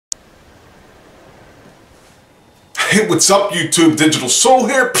Hey, what's up, YouTube? DiGiTiLsOuL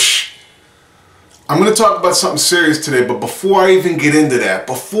here. Psh. I'm going to talk about something serious today, but before I even get into that,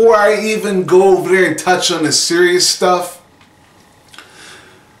 before I even go over there and touch on the serious stuff,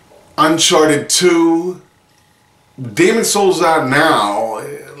 Uncharted 2, DiGiTiLsOuL's out now.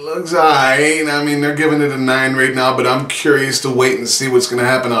 It looks alright. I mean, they're giving it a 9 right now, but I'm curious to wait and see what's going to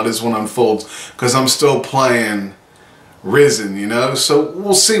happen how this one unfolds, because I'm still playing Risen, you know? So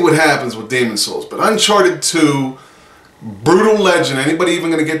we'll see what happens with DiGiTiLsOuL. But Uncharted 2, brutal legend. Anybody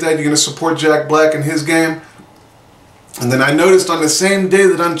even going to get that? You're going to support Jack Black in his game? And then I noticed on the same day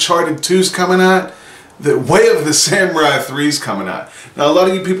that Uncharted 2's coming out, that Way of the Samurai 3's coming out. Now a lot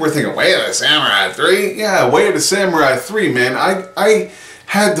of you people are thinking, Way of the Samurai 3? Yeah, Way of the Samurai 3, man. I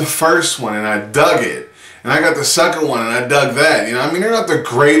had the first one and I dug it. And I got the second one and I dug that. You know, I mean, they're not the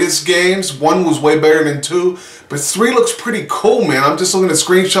greatest games. One was way better than 2. But 3 looks pretty cool, man. I'm just looking at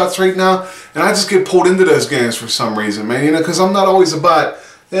screenshots right now, and I just get pulled into those games for some reason, man. You know, because I'm not always about,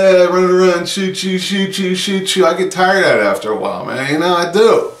 yeah, run around, shoot, shoot, shoot, shoot, shoot, shoot. I get tired of that after a while, man. You know, I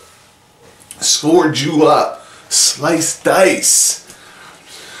do. Scored you up. Slice dice.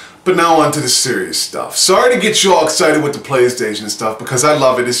 But now on to the serious stuff. Sorry to get you all excited with the PlayStation stuff, because I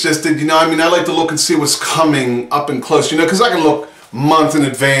love it. It's just that, you know, I mean, I like to look and see what's coming up and close, you know, because I can look month in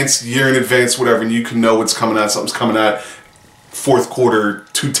advance, year in advance, whatever, and you can know what's coming out. Something's coming out fourth quarter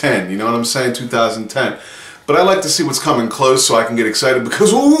 2010, you know what I'm saying, 2010. But I like to see what's coming close so I can get excited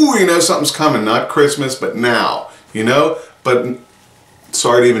because, ooh, you know, something's coming. Not Christmas, but now, you know? But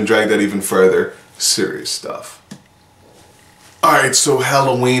sorry to even drag that even further. Serious stuff. Alright, so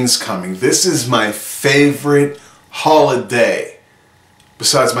Halloween's coming. This is my favorite holiday,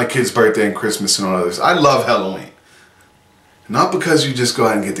 besides my kid's birthday and Christmas and all others. I love Halloween. Not because you just go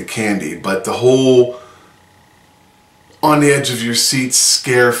out and get the candy, but the whole on the edge of your seat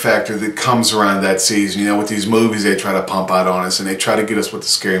scare factor that comes around that season. You know, with these movies they try to pump out on us, and they try to get us with the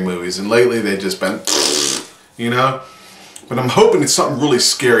scary movies. And lately they've just been, you know. But I'm hoping that something really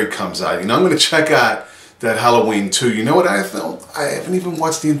scary comes out. You know, I'm going to check out that Halloween 2. You know what I felt? I haven't even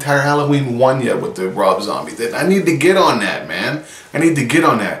watched the entire Halloween 1 yet with the Rob Zombie. I need to get on that, man. I need to get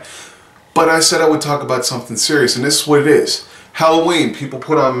on that. But I said I would talk about something serious, and this is what it is. Halloween, people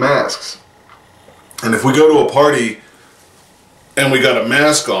put on masks. And if we go to a party and we got a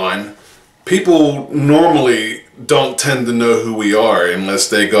mask on, people normally don't tend to know who we are unless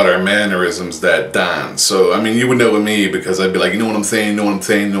they got our mannerisms that down. So, I mean, you would know with me because I'd be like, you know what I'm saying, you know what I'm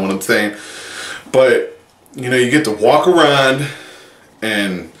saying, you know what I'm saying. But, you know, you get to walk around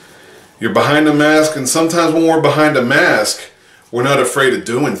and you're behind a mask, and sometimes when we're behind a mask, we're not afraid of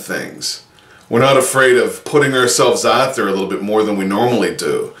doing things. We're not afraid of putting ourselves out there a little bit more than we normally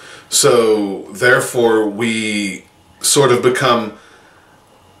do. So, therefore, we sort of become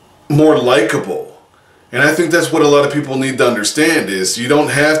more likable. And I think that's what a lot of people need to understand is you don't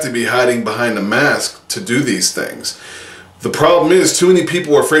have to be hiding behind a mask to do these things. The problem is too many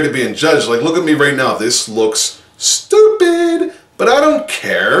people are afraid of being judged. Like, look at me right now. This looks stupid, but I don't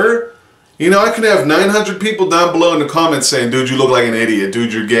care. You know, I can have 900 people down below in the comments saying, dude, you look like an idiot.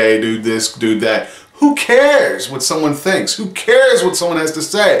 Dude, you're gay. Dude, this, dude, that. Who cares what someone thinks? Who cares what someone has to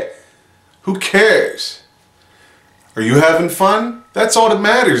say? Who cares? Are you having fun? That's all that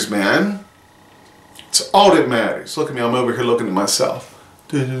matters, man. It's all that matters. Look at me. I'm over here looking at myself.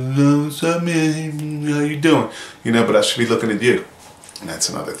 What's up, man? How you doing? You know, but I should be looking at you. And that's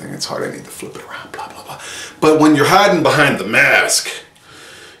another thing. It's hard. I need to flip it around, blah, blah, blah. But when you're hiding behind the mask,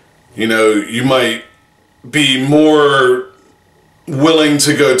 you know, you might be more willing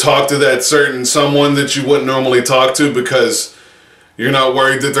to go talk to that certain someone that you wouldn't normally talk to because you're not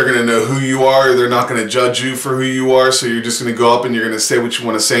worried that they're going to know who you are, or they're not going to judge you for who you are, so you're just going to go up and you're going to say what you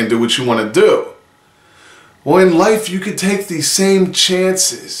want to say and do what you want to do. Well, in life, you could take these same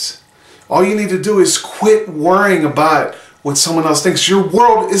chances. All you need to do is quit worrying about what someone else thinks. Your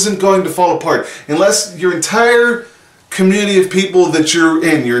world isn't going to fall apart unless your entire community of people that you're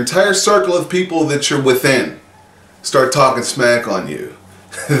in, your entire circle of people that you're within, start talking smack on you.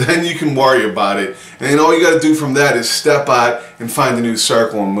 Then you can worry about it. And then all you got to do from that is step out and find a new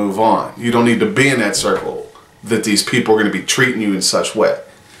circle and move on. You don't need to be in that circle that these people are going to be treating you in such way.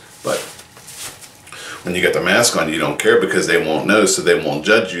 But when you get the mask on, you don't care because they won't know, so they won't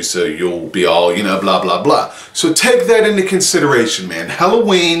judge you, so you'll be all, you know, blah, blah, blah. So take that into consideration, man.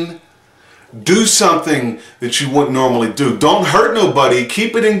 Halloween, do something that you wouldn't normally do. Don't hurt nobody.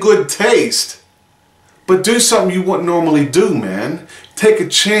 Keep it in good taste. But do something you wouldn't normally do, man. Take a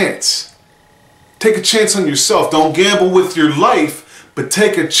chance. Take a chance on yourself. Don't gamble with your life, but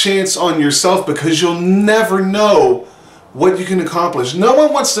take a chance on yourself because you'll never know what you can accomplish. No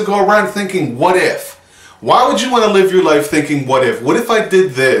one wants to go around thinking, what if? Why would you want to live your life thinking, what if? What if I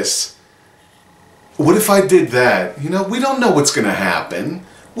did this? What if I did that? You know, we don't know what's going to happen.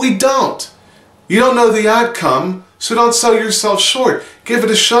 We don't. You don't know the outcome, so don't sell yourself short. Give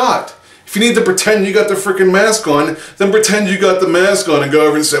it a shot. If you need to pretend you got the freaking mask on, then pretend you got the mask on and go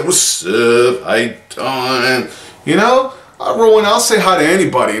over and say, what's up, how you doing? You know, I'll say hi to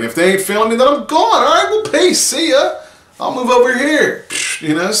anybody, and if they ain't feeling me, then I'm gone. All right, well, peace, see ya. I'll move over here.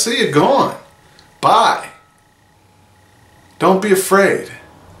 You know, see ya, gone. Bye. Don't be afraid.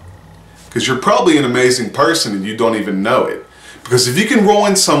 Because you're probably an amazing person and you don't even know it. Because if you can roll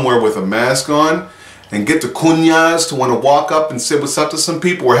in somewhere with a mask on and get the kunyas to want to walk up and say what's up to some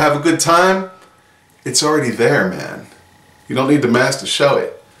people or have a good time, it's already there, man. You don't need the mask to show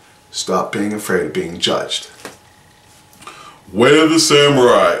it. Stop being afraid of being judged. Way of the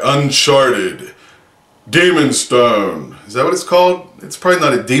Samurai, Uncharted, Demon Stone. Is that what it's called? It's probably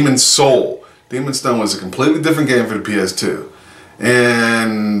not a Demon Soul. Demon Stone was a completely different game for the PS2.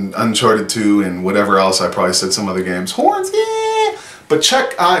 And Uncharted 2 and whatever else, I probably said some other games. Horns, yeah! But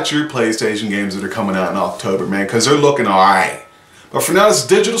check out your PlayStation games that are coming out in October, man, because they're looking alright. But for now, it's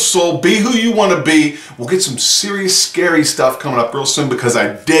DiGiTiLsOuL. Be who you want to be. We'll get some serious, scary stuff coming up real soon because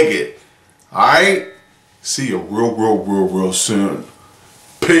I dig it. Alright? See you real soon.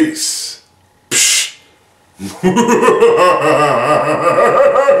 Peace. Psh.